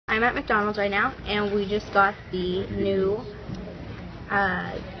I'm at McDonald's right now, and we just got the new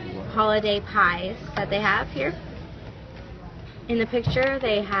holiday pies that they have here. In the picture,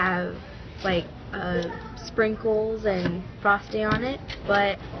 they have like sprinkles and frosting on it,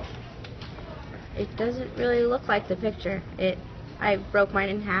 but it doesn't really look like the picture. I broke mine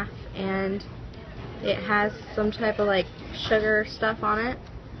in half, and it has some type of like sugar stuff on it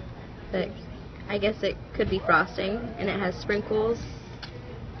that I guess it could be frosting, and it has sprinkles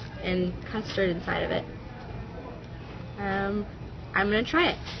and custard inside of it. I'm gonna try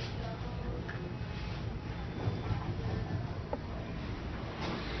it.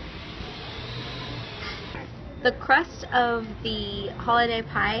 The crust of the holiday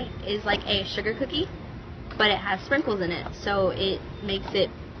pie is like a sugar cookie, but it has sprinkles in it, so it makes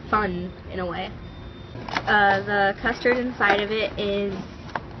it fun in a way. The custard inside of it is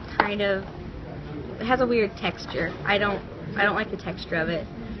kind of, it has a weird texture. I don't like the texture of it.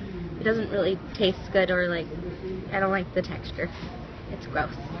 It doesn't really taste good, or like, I don't like the texture. It's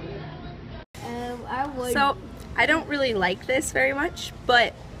gross. So I don't really like this very much,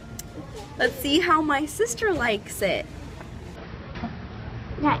 but let's see how my sister likes it.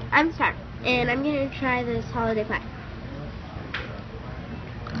 Hi, I'm Starr, and I'm going to try this holiday pie.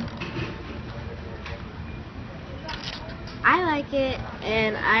 I like it,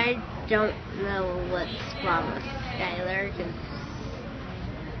 and I don't know what's wrong with Skyler.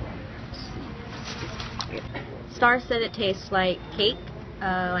 Starr said it tastes like cake,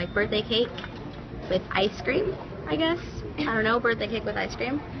 like birthday cake with ice cream, I guess. I don't know, birthday cake with ice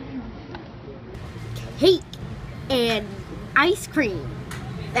cream. Cake and ice cream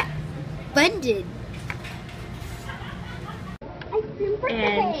that blended.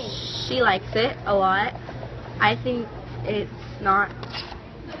 And she likes it a lot. I think it's not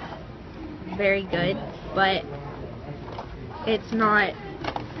very good, but it's not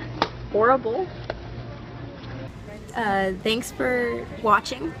horrible. Thanks for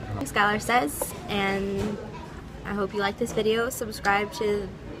watching. Skyler Says, and I hope you like this video. Subscribe to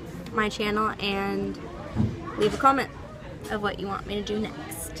my channel and leave a comment of what you want me to do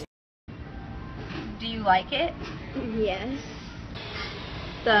next. Do you like it? Yes.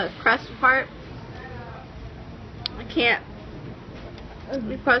 The crust part, I can't. I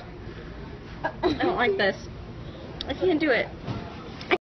don't like this. I can't do it.